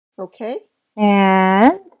Okay.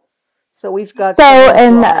 And so we've got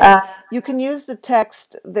you can use the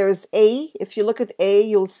text. There's A. If you look at A,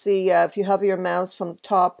 you'll see, if you hover your mouse from the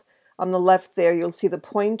top on the left there, you'll see the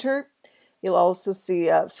pointer. You'll also see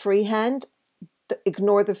freehand.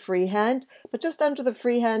 Ignore the freehand, but just under the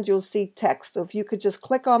freehand, you'll see text. So if you could just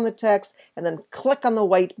click on the text and then click on the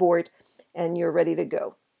whiteboard, and you're ready to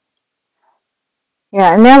go.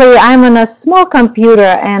 Yeah, Nellie, I'm on a small computer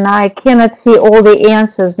and I cannot see all the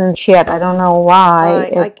answers in chat. I don't know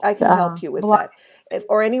why. I can help you with that.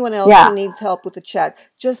 Or anyone else who needs help with the chat,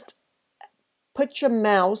 just put your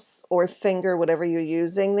mouse or finger, whatever you're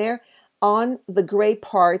using there, on the gray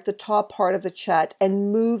part, the top part of the chat,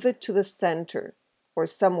 and move it to the center or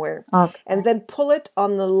somewhere. Okay. And then pull it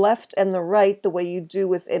on the left and the right the way you do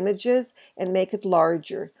with images and make it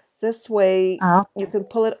larger. This way you can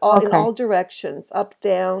pull it all in all directions, up,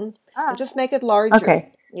 down, and just make it larger.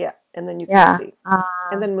 Okay. Yeah, and then you can see.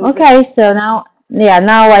 And then move it. So now,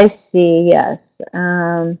 now I see, yes.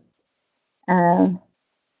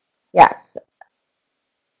 Yes.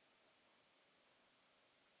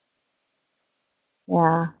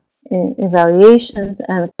 Yeah. Evaluations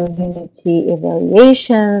and community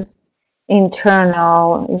evaluations,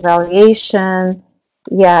 internal evaluation,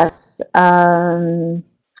 yes,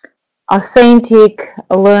 authentic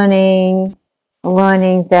learning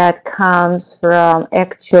that comes from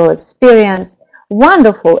actual experience,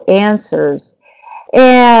 wonderful answers.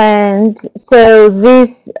 And so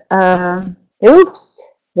this, oops,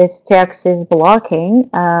 this text is blocking.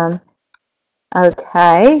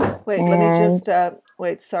 Okay. Wait, let me just,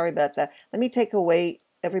 wait, sorry about that. Let me take away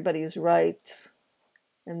everybody's right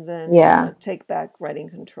and then take back writing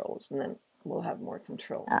controls, and then we'll have more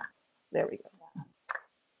control. There we go.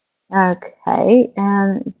 Okay,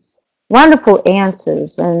 and it's wonderful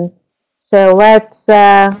answers. And so let's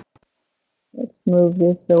move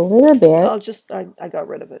this a little bit. I'll just, I got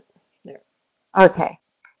rid of it. There. Okay.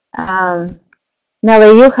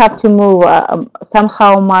 Nellie, you have to move.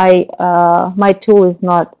 Somehow my tool is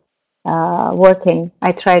not working.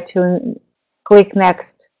 I try to click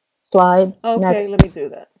next slide. Okay, let me do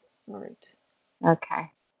that. All right.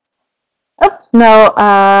 Okay. Oops, no,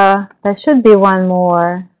 there should be one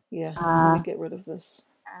more. Yeah, let me get rid of this.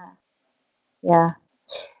 Yeah.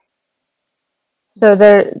 So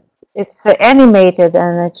it's animated,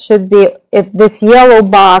 and it should be, this yellow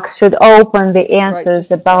box should open the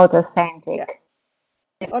answers about authentic.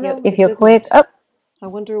 Yeah. If you click up, I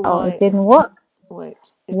wonder why it didn't work. Wait,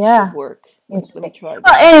 it should work. Let me try.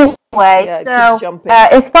 Well, anyway, so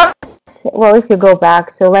as far as, well, if you go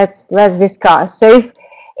back, so let's discuss. So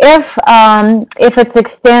if it's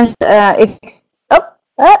extend,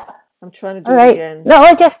 I'm trying to do it again. No,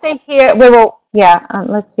 let's just stay here. We will. Yeah.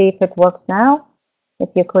 Let's see if it works now. If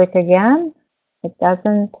you click again, it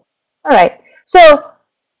doesn't. All right. So,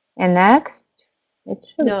 and next. It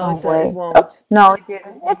should it won't. Oh, no, it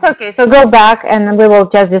didn't. It's okay. So go back, and we will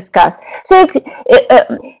just discuss. So,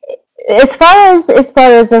 as far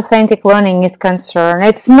as authentic learning is concerned,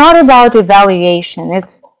 it's not about evaluation.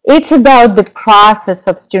 It's about the process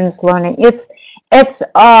of students learning. It's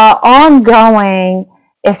ongoing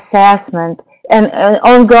assessment and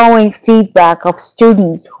ongoing feedback of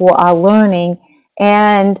students who are learning.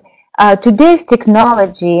 And today's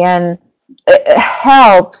technology and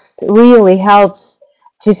really helps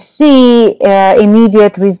to see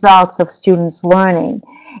immediate results of students learning.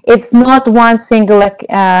 It's not one single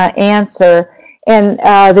answer, and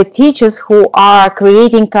the teachers who are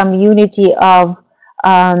creating community of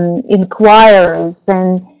inquirers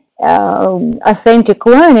and authentic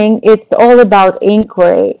learning, it's all about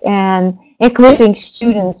inquiry and equipping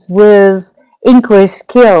students with inquiry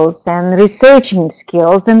skills and researching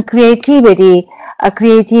skills and creativity.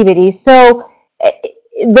 So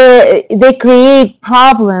they create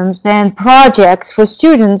problems and projects for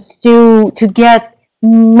students to get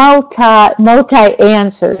multi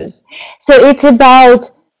answers. So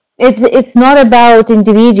it's not about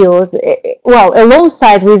individuals. Well,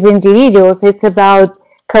 alongside with individuals, it's about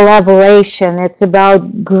collaboration. It's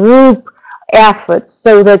about group efforts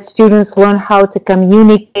so that students learn how to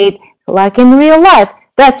communicate like in real life.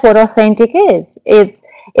 That's what authentic is.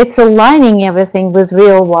 It's aligning everything with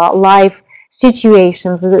real life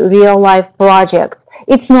situations, real life projects.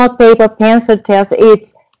 It's not paper pencil tests.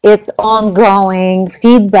 It's ongoing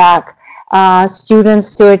feedback,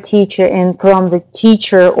 students to a teacher and from the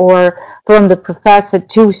teacher or from the professor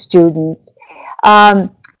to students, and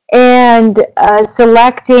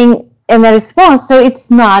selecting in the response. So it's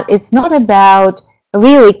not about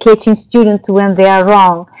really catching students when they are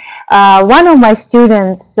wrong. One of my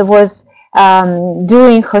students was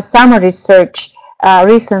doing her summer research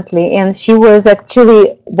recently, and she was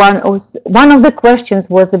actually one of the questions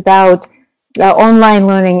was about online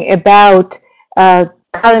learning, about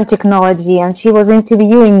current technology, and she was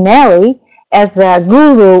interviewing Nellie as a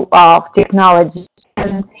guru of technology.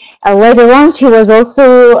 And later on, she was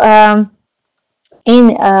also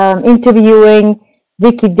interviewing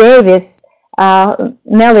Vicky Davis.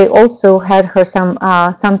 Nellie also had her some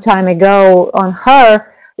time ago on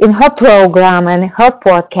in her program and her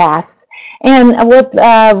podcasts. And what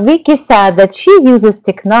Vicky said, that she uses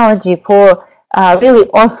technology for really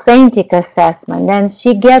authentic assessment, and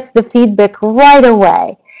she gets the feedback right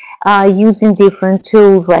away using different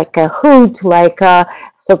tools like Hoot, like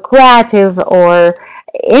Socrative, or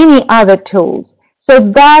any other tools. So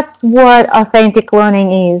that's what authentic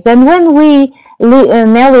learning is. And when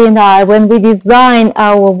Nellie and I, when we design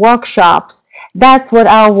our workshops, that's what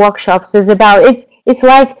our workshops is about. It's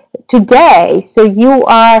like today. So you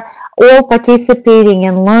are all participating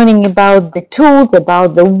and learning about the tools,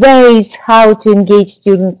 about the ways how to engage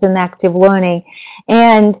students in active learning.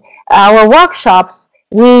 And our workshops,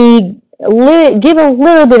 we give a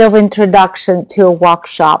little bit of introduction to a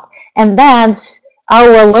workshop, and then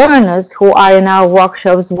our learners who are in our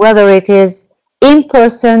workshops, whether it is in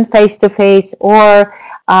person, face-to-face, or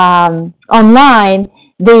online,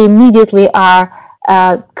 they immediately are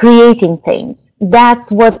creating things. That's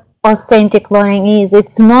what authentic learning is.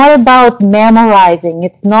 It's not about memorizing.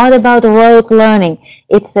 It's not about rote learning.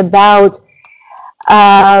 It's about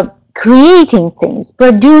creating things,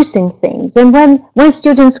 producing things. And when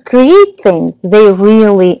students create things, they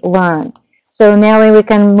really learn. So Nellie, we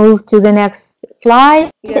can move to the next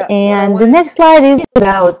slide. Yeah, and the next slide is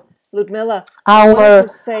about Ludmila, our,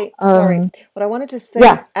 what I wanted to say,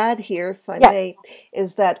 yeah. add here, if I may,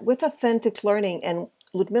 is that with authentic learning, and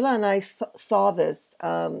Ludmila and I saw this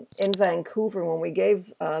in Vancouver when we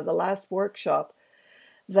gave the last workshop,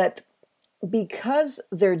 that because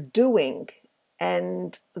they're doing,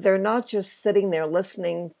 and they're not just sitting there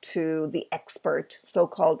listening to the expert,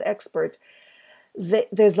 so-called expert,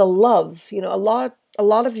 there's a love. You know, a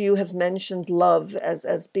lot of you have mentioned love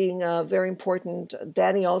as being very important.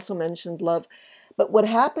 Danny also mentioned love. But what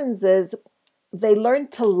happens is they learn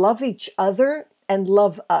to love each other and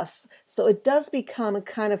love us. So it does become a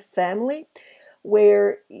kind of family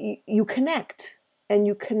where you connect, and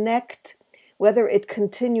you connect. Whether it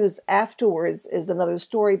continues afterwards is another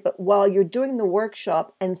story, but while you're doing the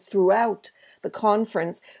workshop and throughout the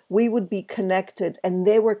conference, we would be connected, and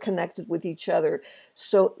they were connected with each other.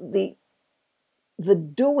 So the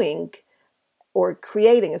doing or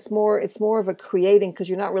creating, it's more of a creating, because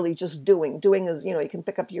you're not really just doing. Doing is, you know, you can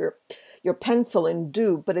pick up your pencil and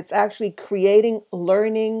do, but it's actually creating,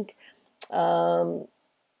 learning,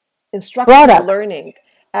 instructional learning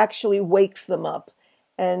actually wakes them up.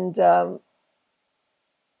 And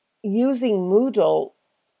using Moodle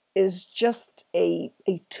is just a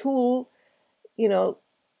tool, you know,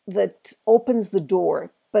 that opens the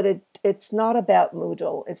door, but it's not about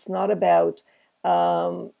Moodle. It's not about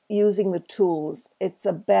using the tools. It's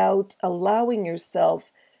about allowing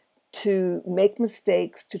yourself to make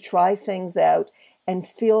mistakes, to try things out, and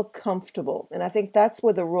feel comfortable. And I think that's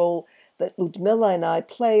where the role that Ludmila and I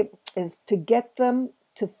play is to get them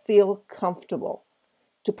to feel comfortable,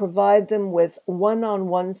 to provide them with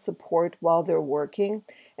one-on-one support while they're working,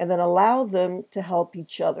 and then allow them to help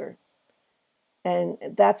each other. And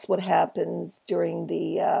that's what happens during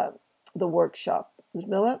the workshop.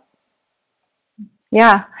 Ludmila?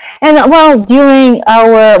 Yeah, and well, during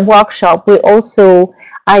our workshop, we also,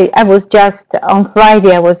 I was just, on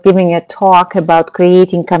Friday, I was giving a talk about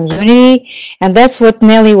creating community, and that's what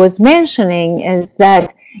Nellie was mentioning, is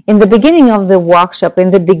that in the beginning of the workshop,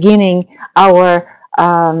 our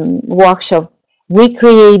workshop, we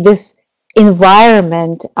create this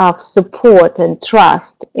environment of support and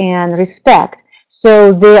trust and respect.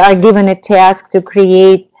 So they are given a task to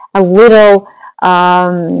create a little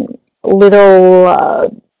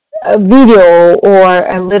video or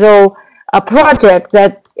a project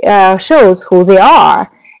that shows who they are,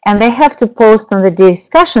 and they have to post on the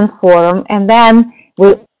discussion forum, and then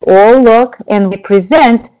we all look and we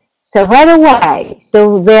present. So right away,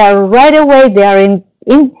 they are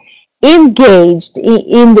engaged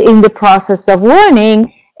in the process of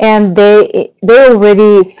learning, and they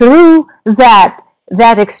already, through that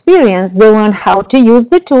experience, they learn how to use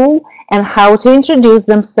the tool and how to introduce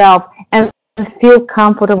themselves and feel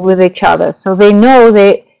comfortable with each other. So they know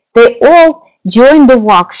they all join the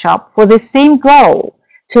workshop for the same goal,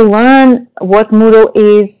 to learn what Moodle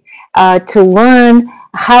is, to learn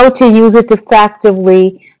how to use it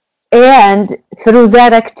effectively. And through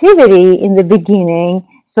that activity in the beginning,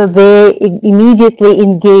 So they immediately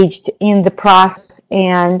engaged in the process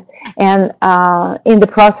and in the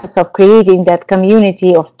process of creating that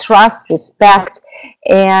community of trust, respect,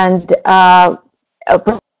 and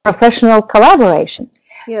professional collaboration.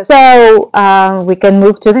 Yes. So we can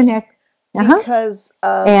move to the next. Because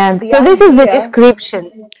and so this is the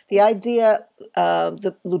description. The idea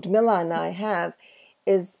that Ludmila and I have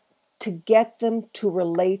is to get them to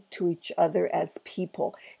relate to each other as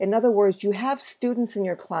people. In other words, you have students in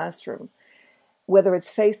your classroom, whether it's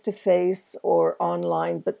face-to-face or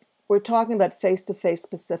online, but we're talking about face-to-face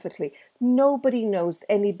specifically. Nobody knows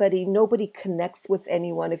anybody. Nobody connects with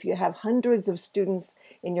anyone. If you have hundreds of students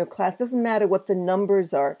in your class, doesn't matter what the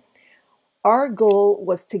numbers are. Our goal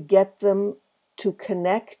was to get them to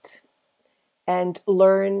connect and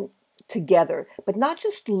learn together, but not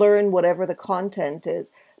just learn whatever the content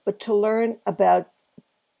is, but to learn about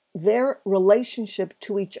their relationship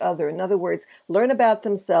to each other. In other words, learn about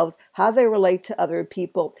themselves, how they relate to other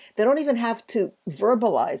people. They don't even have to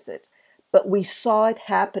verbalize it, but we saw it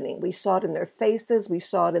happening. We saw it in their faces. We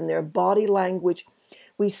saw it in their body language.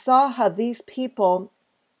 We saw how these people,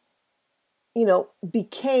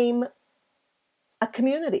 became a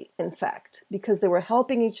community, in fact, because they were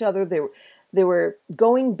helping each other. They were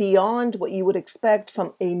going beyond what you would expect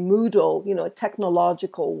from a Moodle, a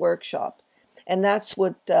technological workshop. And that's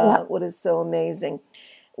what is so amazing.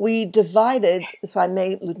 We divided, if I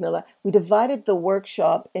may, Ludmila, we divided the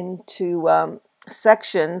workshop into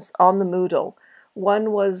sections on the Moodle.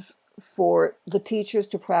 One was for the teachers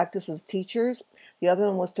to practice as teachers. The other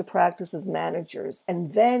one was to practice as managers.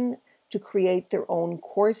 And then to create their own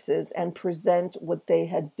courses and present what they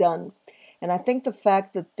had done. And I think the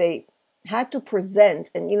fact that they had to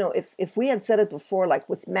present, and if we had said it before, like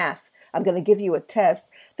with math, I'm going to give you a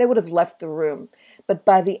test, they would have left the room. But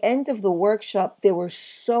by the end of the workshop, they were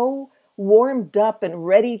so warmed up and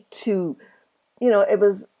ready to, there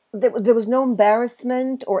was no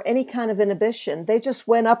embarrassment or any kind of inhibition. They just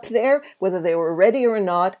went up there, whether they were ready or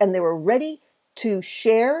not, and they were ready to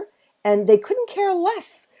share, and they couldn't care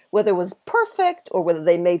less whether it was perfect or whether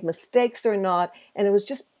they made mistakes or not. And it was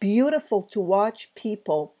just beautiful to watch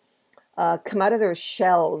people come out of their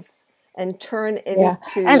shells and turn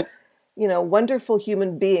into, wonderful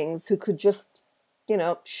human beings who could just,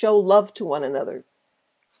 show love to one another.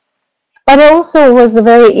 But also was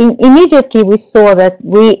immediately we saw that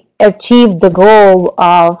we achieved the goal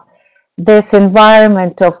of this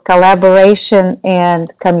environment of collaboration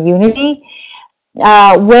and community.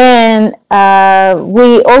 When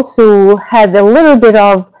we also had a little bit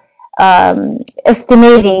of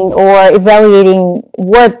estimating or evaluating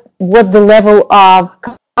what the level of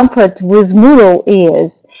comfort with Moodle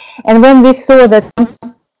is, and when we saw that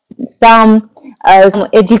some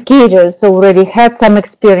educators already had some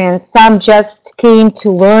experience, some just came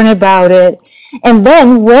to learn about it, and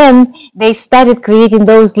then when they started creating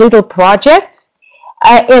those little projects,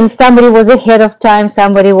 and somebody was ahead of time,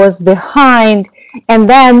 somebody was behind, and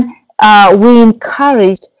then we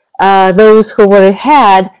encouraged those who were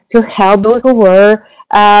ahead to help those who were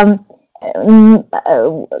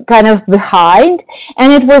kind of behind.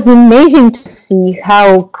 And it was amazing to see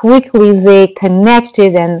how quickly they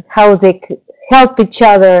connected and how they could help each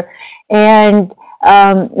other. And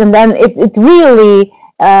then it really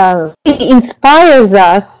inspires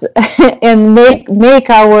us and make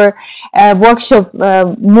our workshop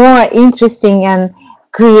more interesting and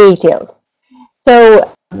creative.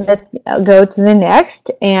 So let's go to the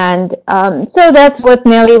next. And so that's what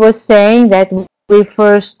Nellie was saying, that we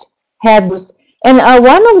first had was, and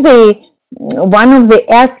one of the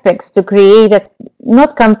aspects to create a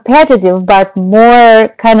not competitive but more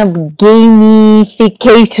kind of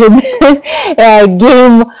gamification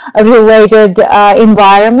game related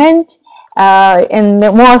environment and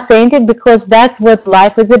more authentic, because that's what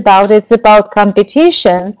life is about. It's about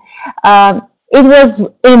competition. It was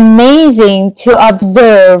amazing to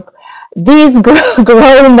observe these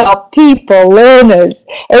grown-up people, learners,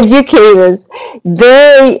 educators.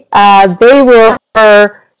 They were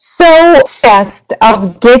so obsessed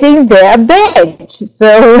of getting their badge.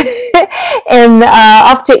 So, and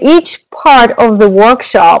after each part of the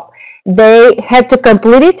workshop, they had to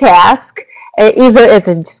complete a task, either at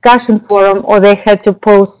a discussion forum, or they had to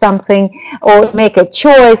post something or make a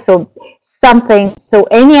choice or something. So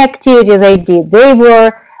any activity they did, they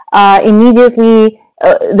were immediately,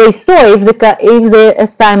 they saw if the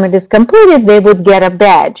assignment is completed, they would get a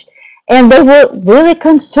badge. And they were really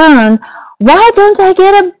concerned, why don't I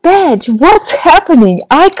get a badge? What's happening?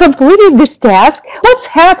 I completed this task. What's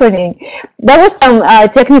happening? There was some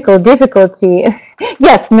technical difficulty.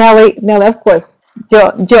 Yes, Nellie, of course.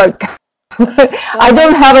 George. I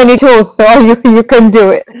don't have any tools, so you can do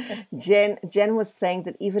it. Jen was saying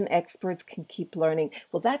that even experts can keep learning.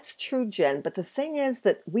 Well, that's true, Jen. But the thing is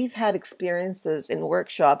that we've had experiences in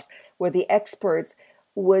workshops where the experts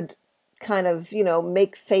would kind of,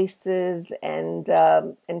 make faces and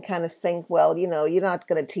kind of think, well, you're not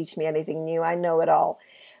going to teach me anything new. I know it all.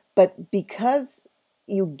 But because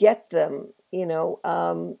you get them,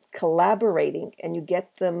 collaborating, and you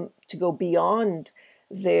get them to go beyond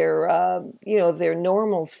their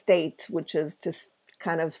normal state, which is to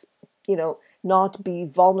kind of, not be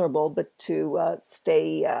vulnerable, but to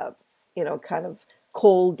stay, kind of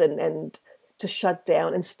cold and to shut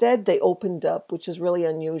down. Instead, they opened up, which is really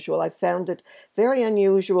unusual. I found it very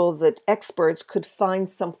unusual that experts could find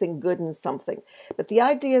something good in something. But the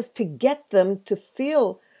idea is to get them to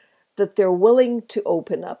feel that they're willing to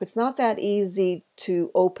open up. It's not that easy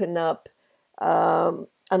to open up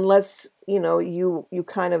unless, you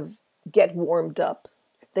kind of get warmed up.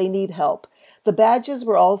 They need help. The badges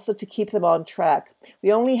were also to keep them on track.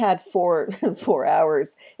 We only had 4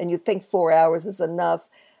 hours, and you'd think 4 hours is enough.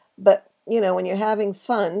 But, when you're having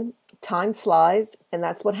fun, time flies, and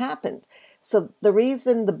that's what happened. So the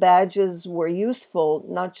reason the badges were useful,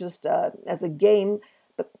 not just as a game,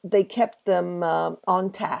 but they kept them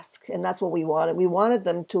on task, and that's what we wanted. We wanted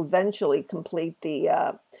them to eventually complete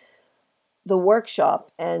the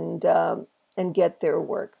workshop and get their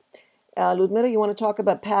work. Ludmila, you want to talk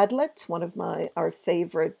about Padlet, one of our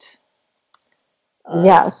favorite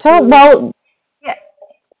Yeah. So, tools? well, yeah,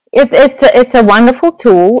 it's a wonderful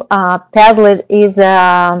tool. Padlet is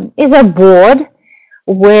a board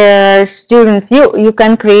where students you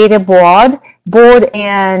can create a board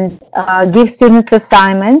and give students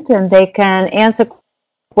assignment, and they can answer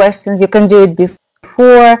questions. You can do it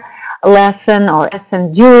before a lesson or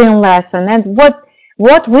lesson during lesson. And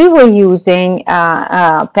what we were using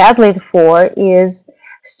Padlet for is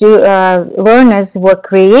learners were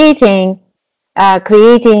creating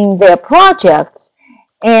their projects,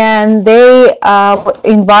 and they were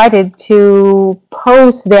invited to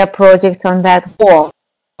post their projects on that wall.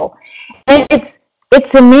 And it's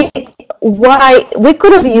amazing why we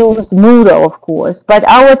could have used Moodle, of course, but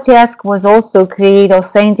our task was also create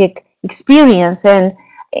authentic experience and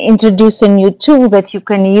introduce a new tool that you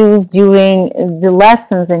can use during the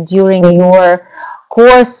lessons and during your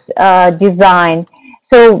course design.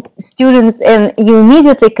 So students, and you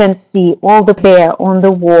immediately can see all the pair on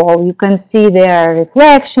the wall. You can see their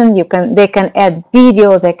reflection. They can add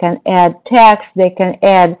video. They can add text. They can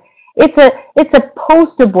add. It's a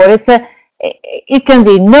poster board. It can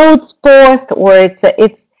be notes post, or it's a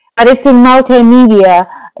multimedia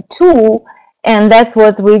tool, and that's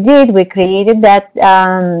what we did. We created that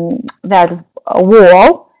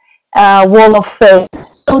wall of fame,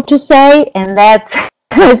 so to say, and that's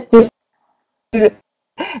the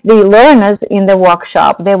learners in the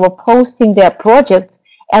workshop. They were posting their projects,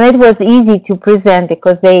 and it was easy to present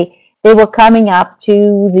because they were coming up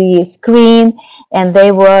to the screen, and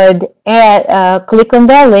they would click on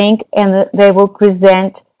their link, and they will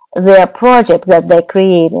present their project that they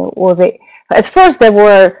created. At first, they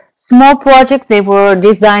were small projects they were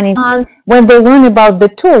designing. When they learn about the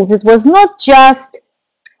tools, it was not just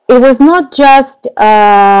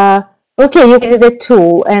okay, you get a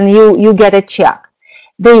tool and you get a check.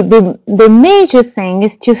 The major thing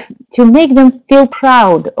is to make them feel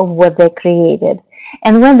proud of what they created.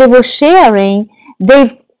 And when they were sharing,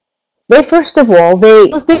 they first of all, they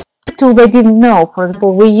used the tool they didn't know. For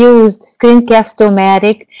example, we used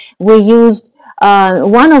Screencast-O-Matic. We used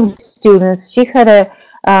one of the students. She had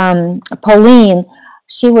Pauline.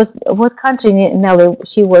 She was, what country, Nellie,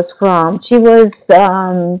 she was from? She was,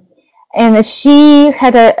 and she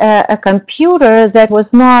had a computer that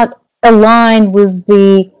was not aligned with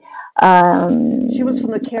the. She was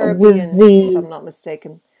from the Caribbean, if I'm not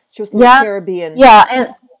mistaken. She was from the Caribbean. Yeah,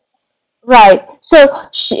 and right. So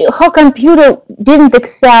her computer didn't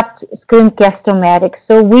accept Screencast-O-Matic,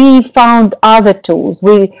 so we found other tools.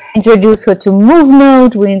 We introduced her to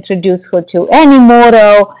MoveNote. We introduced her to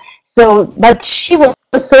Animoto. So, but she was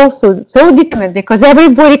also so determined because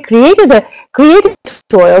everybody created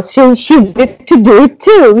tutorials. So she wanted to do it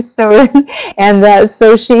too. So, and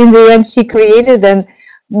so she, in the end, she created and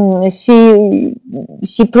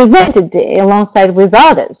she presented alongside with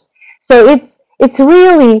others. So it's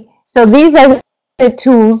really, so these are the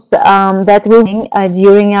tools that we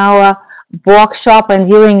during our workshop and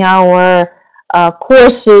during our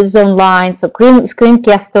courses online. So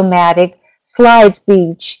Screencast-O-Matic,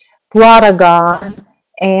 SlideSpeech, Plotagon,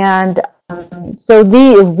 and so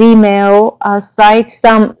the Vimeo site,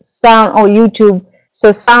 some or YouTube.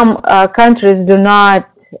 So some countries do not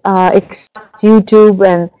accept YouTube,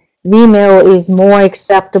 and Vimeo is more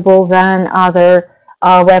acceptable than other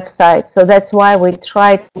websites. So that's why we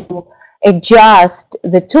try to adjust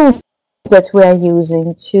the tools that we are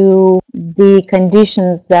using to the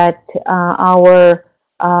conditions that our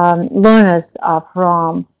learners are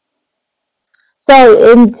from. So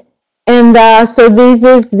so this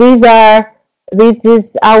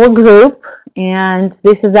is our group, and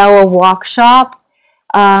this is our workshop,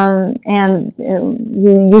 and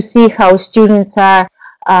you see how students are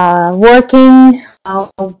working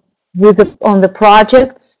on the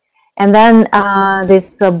projects, and then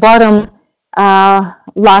this bottom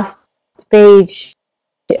last page.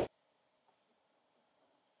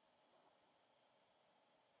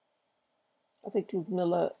 I think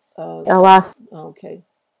Ludmila. Last okay.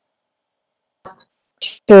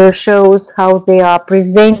 Shows how they are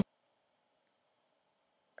presenting.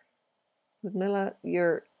 Ludmila,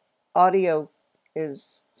 your audio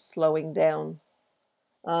is slowing down.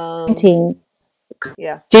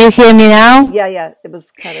 Yeah. Do you hear me now? Yeah. It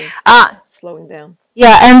was kind of slowing down.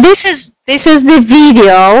 Yeah, and this is the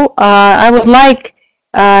video. I would like,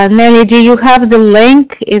 Nellie, do you have the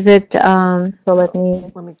link? Is it so? Let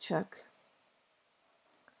me check.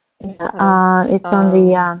 Yeah, it's on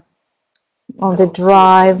the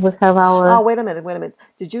drive. We have our. Oh, wait a minute.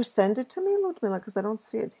 Did you send it to me, Ludmila? Because I don't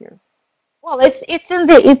see it here. Well, it's in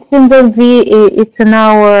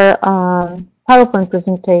our PowerPoint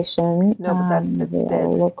presentation. No, but it's dead.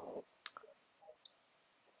 Look.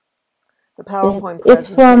 The PowerPoint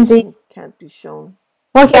presentation can't be shown.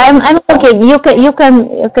 Okay, I'm okay. You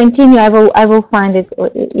can continue. I will find it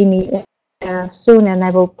soon, and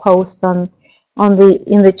I will post in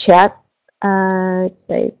the chat. It's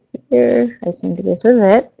right here. I think this is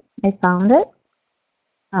it. I found it.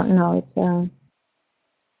 Oh no, it's In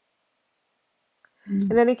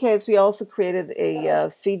any case, we also created a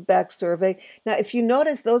feedback survey. Now, if you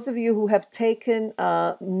notice, those of you who have taken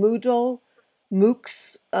Moodle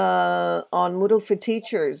MOOCs on Moodle for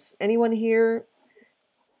Teachers, anyone here?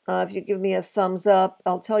 If you give me a thumbs up,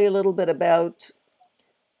 I'll tell you a little bit about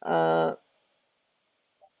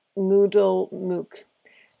Moodle MOOC.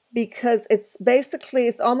 Because it's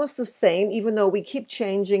almost the same, even though we keep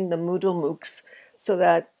changing the Moodle MOOCs so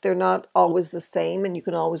that they're not always the same and you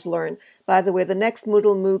can always learn. By the way, the next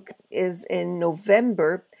Moodle MOOC is in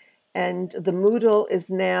November, and the Moodle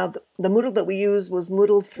is now, the Moodle that we used was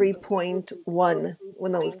Moodle 3.1,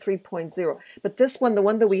 when that was 3.0. But this one, the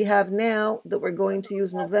one that we have now that we're going to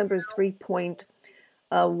use in November is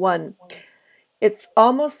 3.1. It's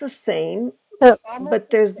almost the same, but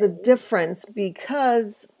there's a difference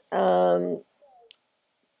because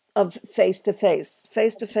of face-to-face.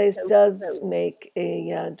 Face-to-face does make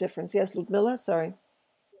a difference. Yes, Ludmila, sorry.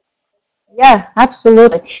 Yeah,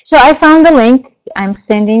 absolutely. So I found the link. I'm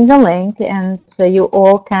sending the link, and so you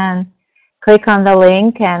all can click on the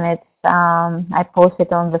link, and it's I post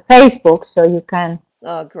it on the Facebook, so you can.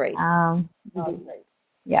 Oh, great.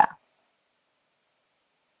 Yeah.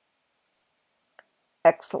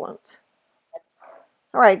 Excellent.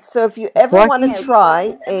 All right, so if you ever want to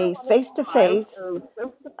try a face-to-face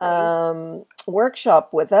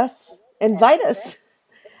workshop with us, invite us,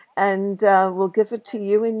 and we'll give it to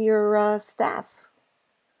you and your staff.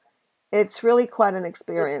 It's really quite an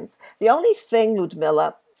experience. The only thing,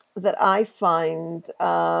 Ludmila, that I find,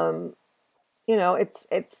 there's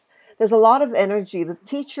a lot of energy. The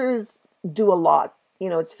teachers do a lot.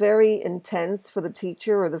 It's very intense for the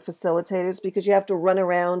teacher or the facilitators because you have to run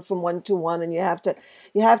around from one to one, and you have to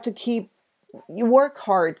you work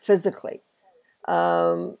hard physically,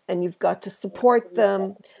 and you've got to support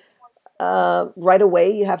them right away.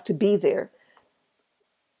 You have to be there.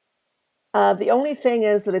 The only thing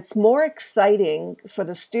is that it's more exciting for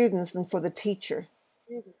the students than for the teacher.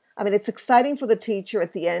 I mean, it's exciting for the teacher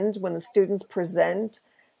at the end when the students present,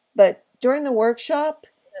 but during the workshop,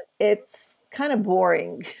 it's kind of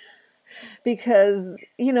boring because,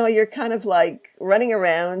 you're kind of like running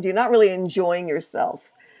around. You're not really enjoying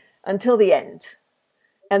yourself until the end.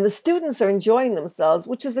 And the students are enjoying themselves,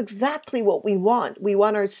 which is exactly what we want. We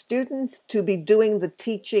want our students to be doing the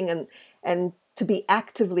teaching and to be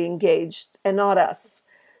actively engaged and not us.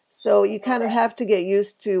 So you kind of have to get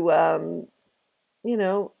used to,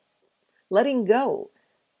 letting go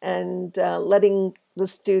and letting the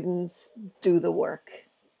students do the work.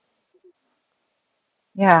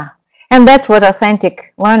 Yeah, and that's what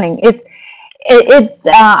authentic learning. It's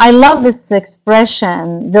I love this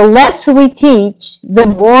expression. The less we teach, the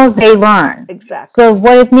more they learn. Exactly. So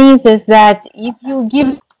what it means is that if you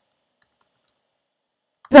give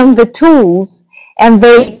them the tools and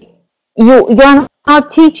you're not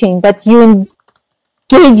teaching, but you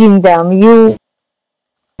engaging them. You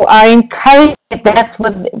are encouraged.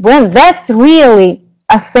 That's really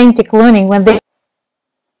authentic learning, when they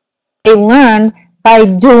learn by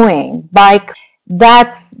doing,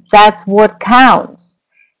 that's what counts.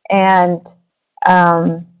 And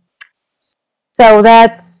um, so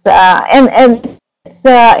that's and it's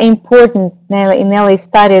important. Nellie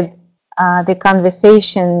started the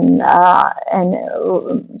conversation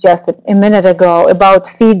and just a minute ago about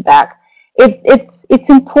feedback. It's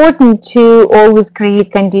important to always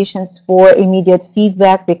create conditions for immediate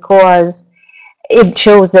feedback, because it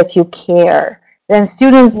shows that you care. Then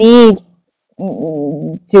students need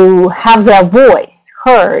to have their voice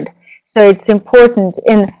heard. So it's important,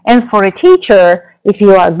 and for a teacher, if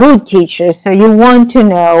you are a good teacher, so you want to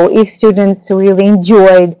know if students really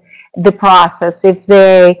enjoyed the process, if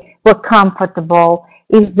they were comfortable,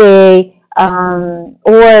 if they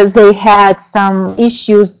or they had some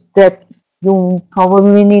issues that you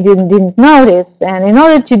probably didn't notice. And in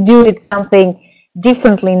order to do it something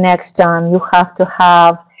differently next time, you have to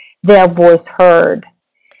have their voice heard.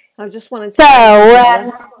 I just wanted to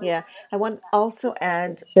add, yeah, I want to also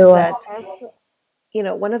add that, you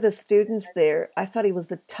know, one of the students there, I thought he was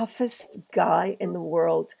the toughest guy in the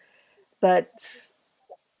world, but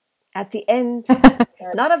at the end,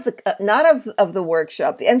 not of the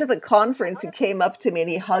workshop, the end of the conference, he came up to me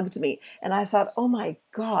and he hugged me, and I thought, oh my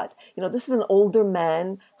God, you know, this is an older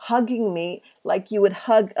man hugging me like you would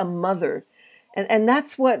hug a mother, and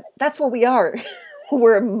that's what we are.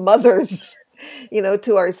 We're mothers, you know,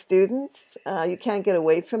 to our students. You can't get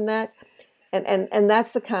away from that, and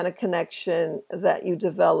that's the kind of connection that you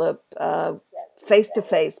develop face to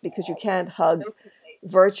face, because you can't hug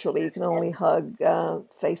virtually. You can only hug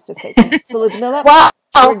face to face. So Ludmila,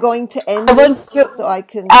 we're going to end this, so I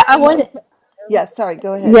can. I want. Yeah, sorry.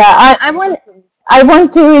 Go ahead. Yeah, I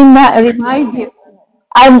want to remind you.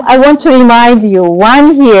 I want to remind you.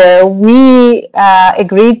 1 year we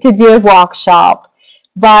agreed to do a workshop,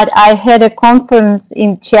 but I had a conference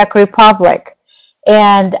in Czech Republic,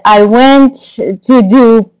 and I went to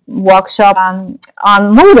do workshop on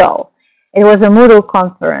Moodle. It was a Moodle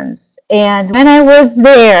conference, and when I was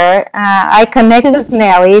there, I connected with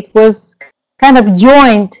Nellie. It was kind of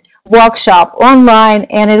joint workshop, online,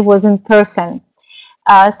 and it was in person.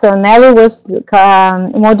 So Nellie was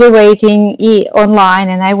moderating online,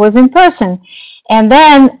 and I was in person. And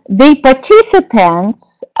then the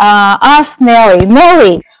participants asked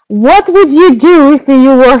Nellie, what would you do if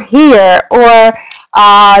you were here? Or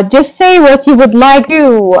just say what you would like to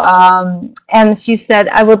do. And she said,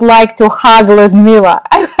 I would like to hug Ludmila.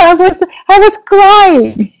 I was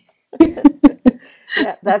crying.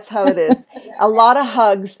 Yeah, that's how it is. A lot of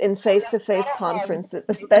hugs in face-to-face conferences,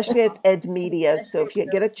 especially at Ed Media. So if you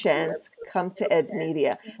get a chance, come to Ed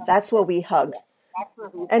Media. That's where we hug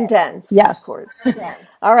and dance, yes, of course.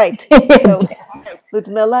 All right. So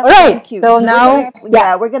Ludmila, thank you. So now,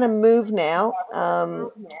 we're going to move now.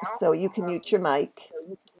 So you can mute your mic.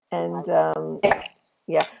 And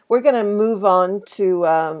yeah, we're going to move on to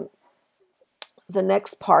the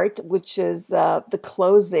next part, which is the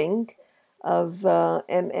closing of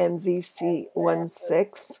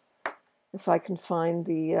MMVC16. If I can find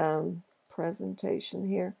the presentation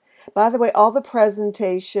here. By the way, all the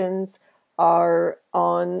presentations are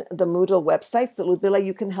on the Moodle website. So Ludmila,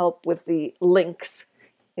 you can help with the links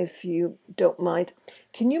if you don't mind.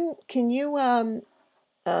 Can you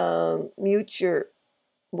mute your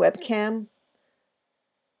webcam?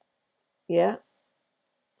 Yeah.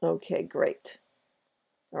 Okay, great.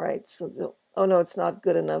 All right. So oh no, it's not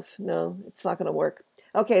good enough. No, it's not going to work.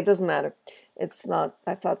 Okay, it doesn't matter. It's not.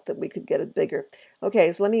 I thought that we could get it bigger.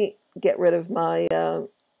 Okay, so let me get rid of my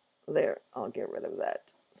there. I'll get rid of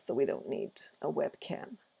that, so we don't need a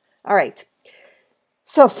webcam. All right.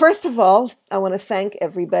 So first of all, I want to thank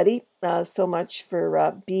everybody so much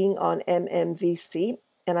for being on MMVC,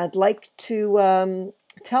 and I'd like to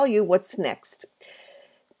tell you what's next.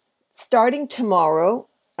 Starting tomorrow,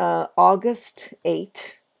 August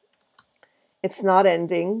 8th, it's not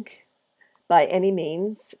ending by any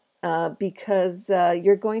means because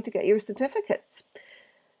you're going to get your certificates.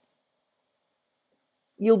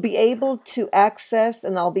 You'll be able to access,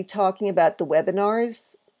 and I'll be talking about the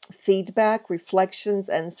webinars, feedback, reflections,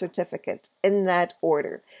 and certificate in that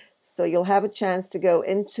order. So you'll have a chance to go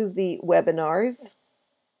into the webinars.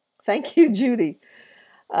 Thank you, Judy.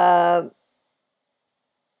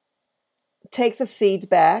 Take the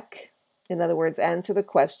feedback, in other words, answer the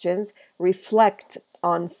questions, reflect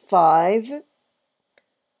on 5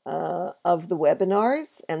 of the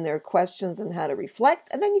webinars and their questions on how to reflect,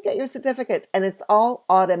 and then you get your certificate, and it's all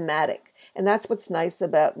automatic. And that's what's nice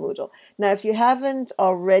about Moodle. Now, if you haven't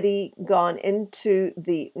already gone into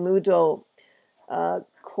the Moodle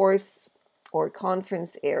course or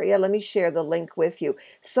conference area, let me share the link with you.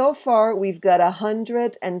 So far, we've got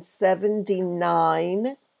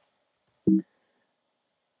 179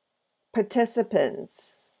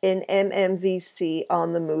 participants in MMVC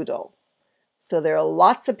on the Moodle. So there are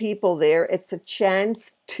lots of people there. It's a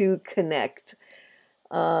chance to connect.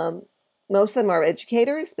 Most of them are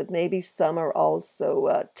educators, but maybe some are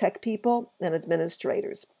also tech people and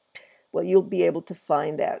administrators. Well, you'll be able to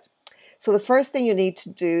find out. So the first thing you need to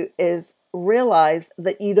do is realize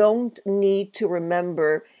that you don't need to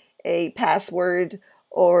remember a password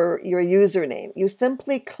or your username. You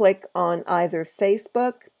simply click on either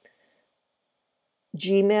Facebook,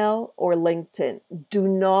 Gmail, or LinkedIn. Do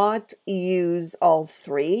not use all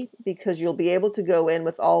three because you'll be able to go in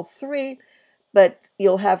with all three, but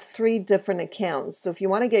you'll have 3 different accounts. So if you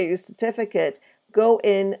want to get your certificate, go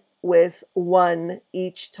in with one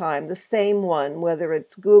each time, the same one, whether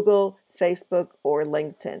it's Google, Facebook, or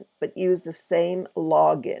LinkedIn, but use the same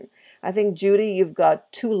login. I think, Judy, you've got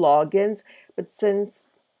 2 logins, but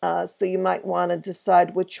since, so you might want to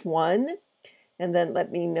decide which one, and then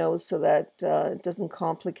let me know so that it doesn't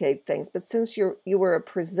complicate things. But since you were a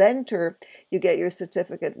presenter, you get your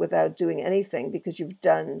certificate without doing anything because you've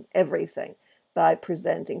done everything by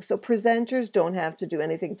presenting. So presenters don't have to do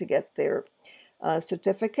anything to get their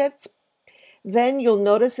certificates. Then you'll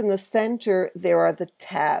notice in the center there are the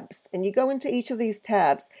tabs, and you go into each of these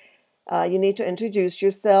tabs. You need to introduce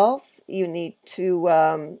yourself. You need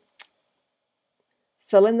to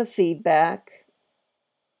fill in the feedback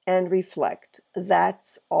and reflect.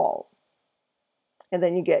 That's all. And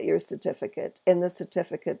then you get your certificate in the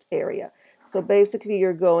certificate area. So basically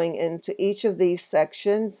you're going into each of these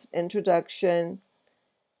sections: introduction,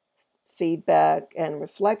 feedback, and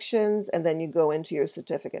reflections, and then you go into your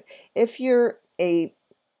certificate. If you're a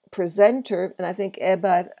presenter, and I think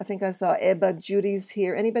Ebba, I think I saw Ebba, Judy's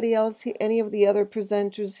here. Anybody else here? Any of the other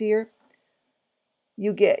presenters here?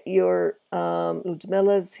 You get your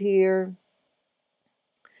Ludmila's here.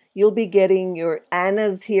 You'll be getting your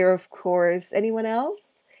Anna's here, of course. Anyone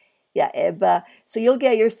else? Yeah, Ebba. So you'll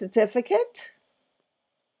get your certificate.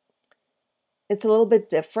 It's a little bit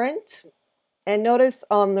different. And notice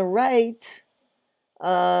on the right,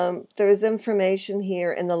 there's information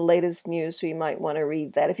here in the latest news, so you might want to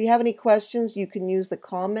read that. If you have any questions, you can use the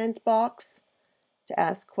comment box to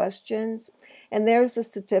ask questions. And there's the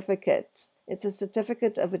certificate. It's a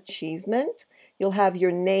certificate of achievement. You'll have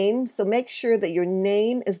your name, so make sure that your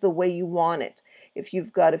name is the way you want it. If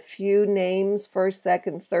you've got a few names, first,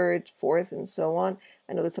 second, third, fourth, and so on.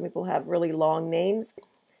 I know that some people have really long names.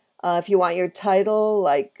 If you want your title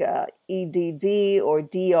like EDD or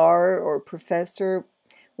DR or professor,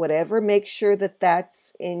 whatever, make sure that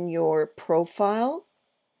that's in your profile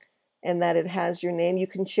and that it has your name. You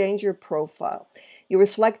can change your profile. You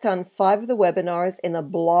reflect on 5 of the webinars in a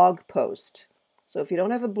blog post. So if you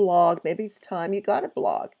don't have a blog, maybe it's time you got a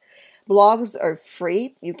blog. Blogs are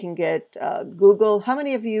free. You can get Google. How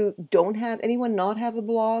many of you don't have, anyone not have a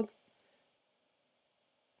blog?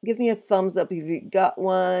 Give me a thumbs up if you got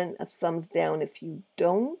one, a thumbs down if you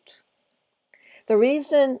don't. The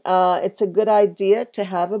reason it's a good idea to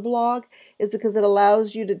have a blog is because it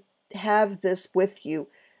allows you to have this with you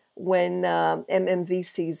when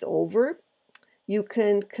MMVC is over. You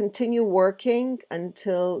can continue working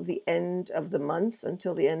until the end of the month,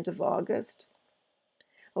 until the end of August.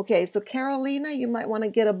 Okay, so Carolina, you might want to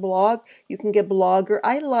get a blog. You can get Blogger.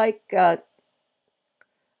 I like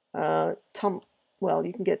well,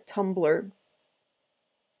 you can get Tumblr.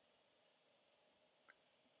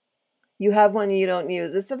 You have one, you don't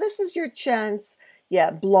use it. So this is your chance.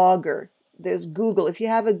 Yeah, Blogger. There's Google. If you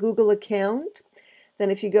have a Google account,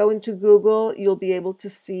 then if you go into Google, you'll be able to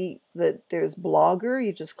see that there's Blogger.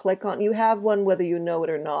 You just click on, you have one whether you know it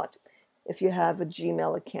or not, if you have a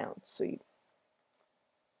Gmail account.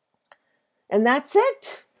 And that's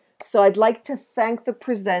it. So I'd like to thank the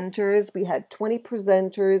presenters. We had 20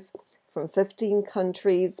 presenters from 15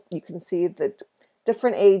 countries. You can see that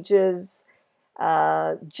different ages,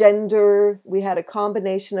 gender, we had a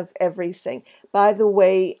combination of everything. By the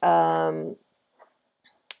way, our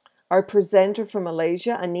presenter from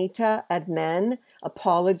Malaysia, Anita Adnan,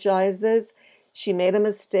 apologizes. She made a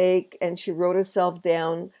mistake and she wrote herself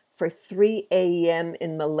down for 3 a.m.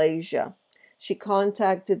 in Malaysia. She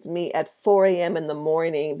contacted me at 4 a.m. in the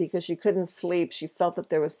morning because she couldn't sleep. She felt that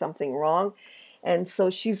there was something wrong. And so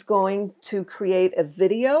she's going to create a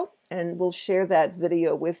video and we'll share that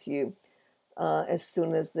video with you as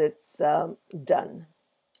soon as it's done.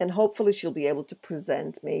 And hopefully she'll be able to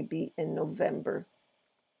present maybe in November.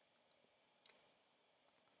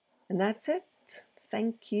 And that's it.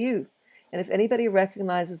 Thank you. And if anybody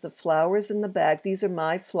recognizes the flowers in the bag, these are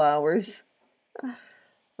my flowers.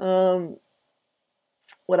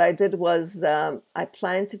 What I did was I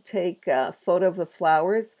planned to take a photo of the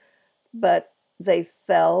flowers, but they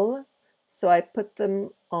fell. So I put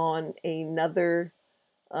them on another,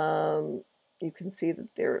 you can see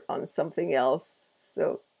that they're on something else.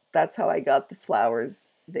 So that's how I got the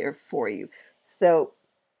flowers there for you. So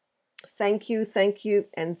thank you,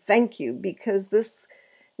 and thank you, because this,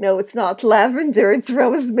 no, it's not lavender, it's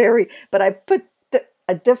rosemary, but I put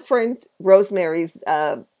a different, rosemaries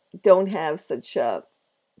don't have such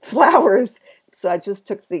flowers, so I just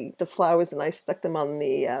took the flowers and I stuck them on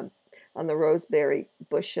the rosemary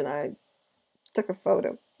bush, and I took a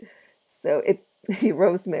photo. So it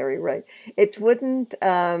rosemary, right? It wouldn't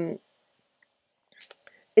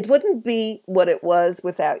be what it was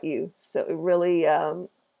without you. So it really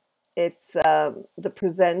it's the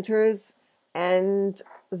presenters and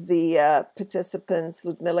the participants.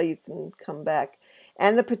 Ludmila, you can come back,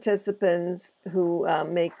 and the participants who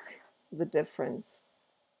make the difference.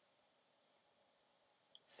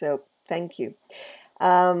 So thank you.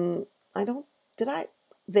 There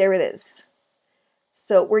it is.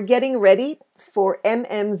 So we're getting ready for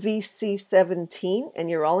MMVC17, and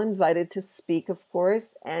you're all invited to speak, of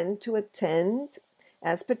course, and to attend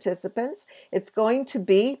as participants. It's going to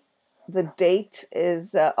be, the date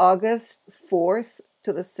is August 4th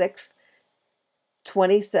to the 6th,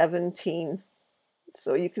 2017.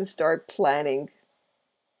 So you can start planning.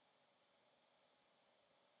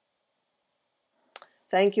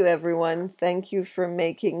 Thank you, everyone. Thank you for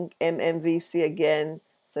making MMVC again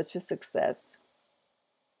such a success.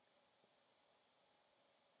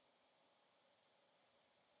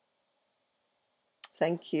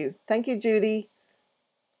 Thank you. Thank you, Judy.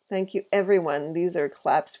 Thank you, everyone. These are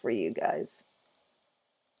claps for you guys.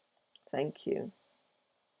 Thank you.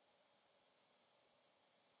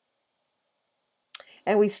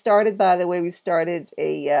 And we started, by the way, a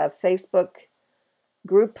Facebook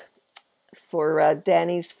group for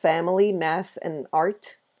Danny's family, math and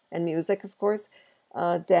art and music, of course.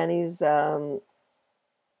 Danny's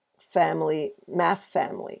family, math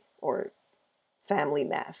family, or family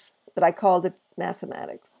math. But I called it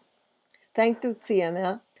mathematics. Thank you,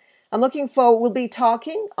 Tiana. I'm looking forward. We'll be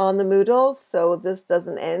talking on the Moodle, so this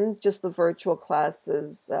doesn't end. Just the virtual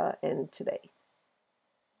classes end today.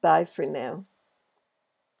 Bye for now.